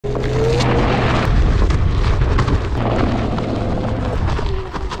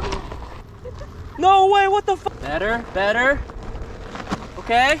Better, better.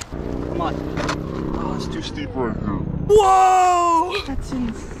 Okay, come on. Oh, it's too steep right here. Whoa! That's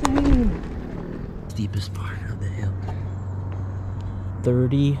insane. Steepest part of the hill.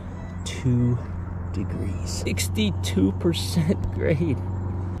 32 degrees. 62% grade.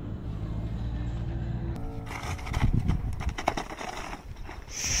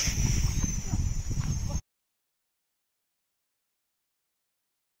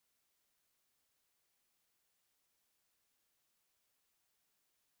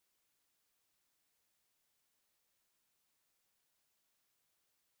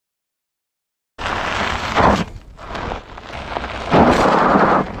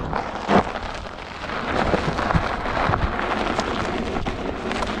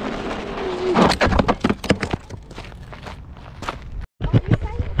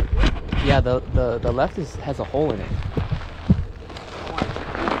 Yeah, the left has a hole in it.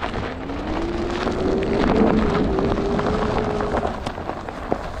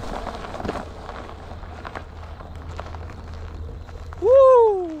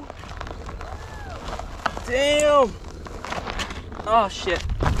 Woo! Damn! Oh shit.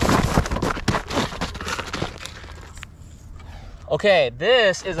 Okay,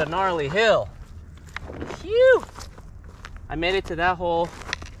 this is a gnarly hill. Phew! I made it to that hole.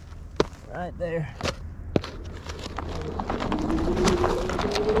 Right there.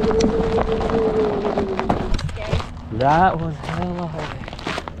 Okay. That was hella hard.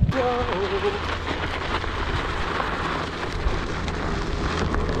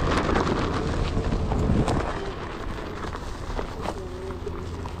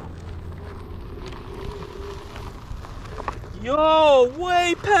 Yo,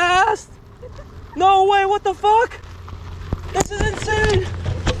 way past! No way, what the fuck? This is insane!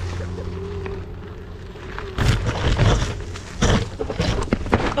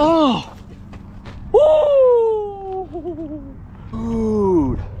 Oh! Woo!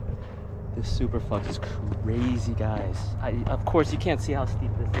 Dude! This SuperFlux is crazy, guys. Of course, you can't see how steep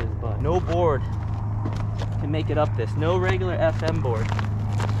this is, but no board can make it up this. No regular FM board.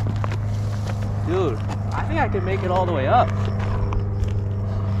 Dude, I think I can make it all the way up.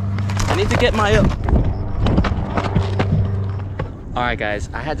 I need to get my... Alright guys,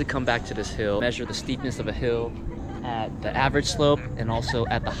 I had to come back to this hill, measure the steepness of a hill at the average slope and also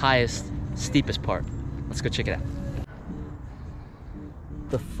at the highest, steepest part. Let's go check it out.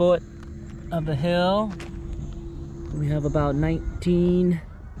 The foot of the hill, we have about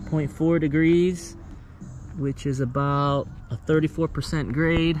 19.4 degrees, which is about a 34%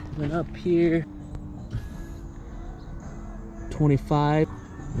 grade. Went up here, 25,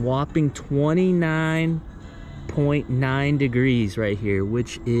 whopping 29.9 degrees right here,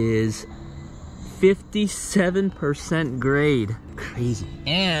 which is 57% grade. Crazy.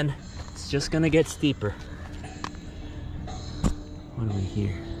 And it's just gonna get steeper. What are we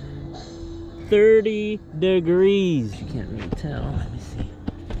here? 30 degrees. You can't really tell. Let me see.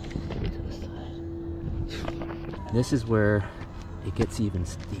 To the side. This is where it gets even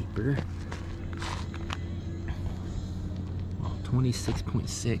steeper. Well,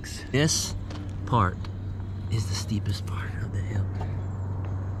 26.6. This part is the steepest part of the hill.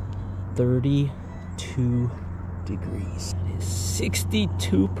 32 degrees. It is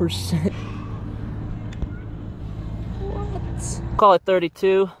 62%. What? Call it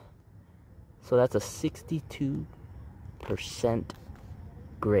 32. So that's a 62%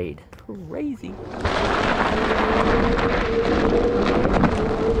 grade. Crazy.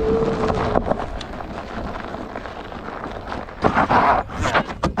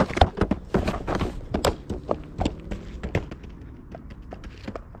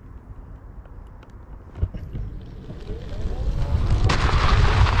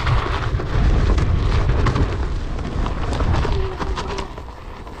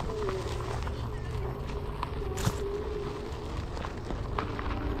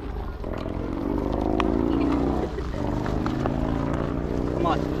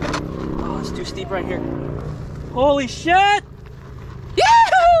 Too steep right here. Holy shit!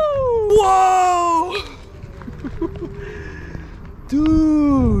 Yahoo! Whoa!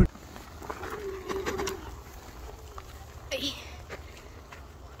 Dude!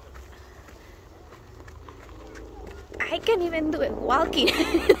 I can't even do it walking.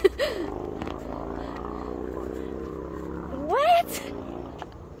 What?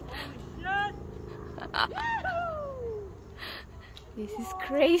 This is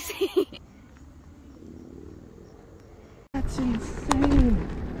crazy. That's insane.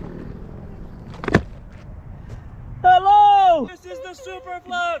 Hello! This is the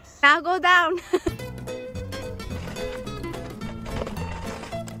SuperFlux! Now go down.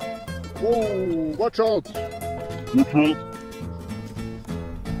 Whoa, watch out! Which one?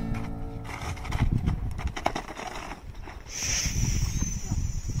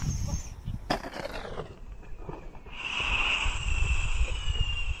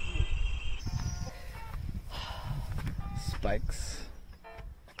 Spikes.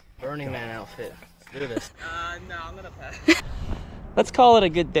 Burning Man outfit. Let's do this. No, I'm gonna pass. Let's call it a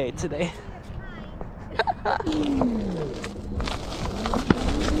good day today.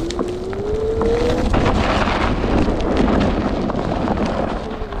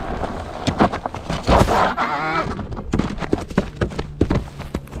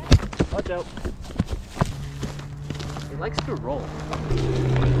 Watch out. He likes to roll.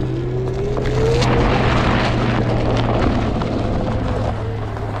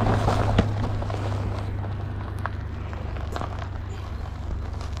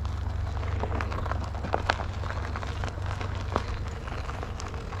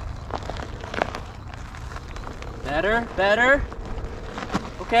 Better, better.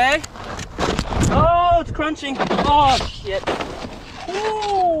 Okay. Oh, it's crunching. Oh, shit.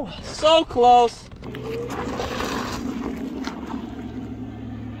 Ooh, so close.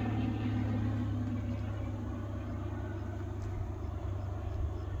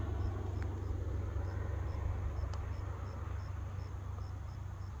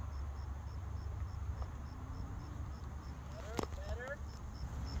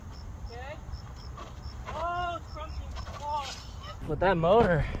 With that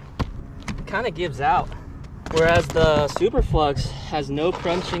motor, it kind of gives out, whereas the SuperFlux has no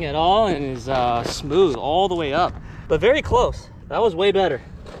crunching at all and is smooth all the way up, but very close. That was way better.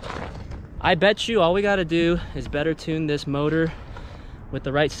 I bet you all we got to do is better tune this motor with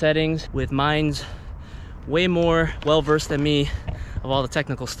the right settings, with minds way more well versed than me of all the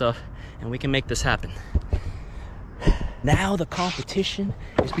technical stuff, and we can make this happen. Now the competition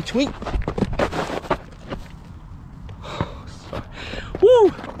is between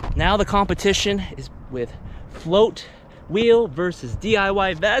Woo! Now the competition is with Floatwheel versus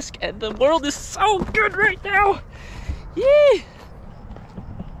DIY VESC, and the world is so good right now. Yee!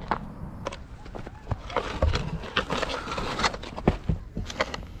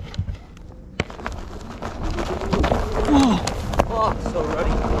 Whoa! Oh, so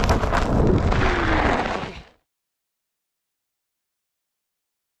ruddy.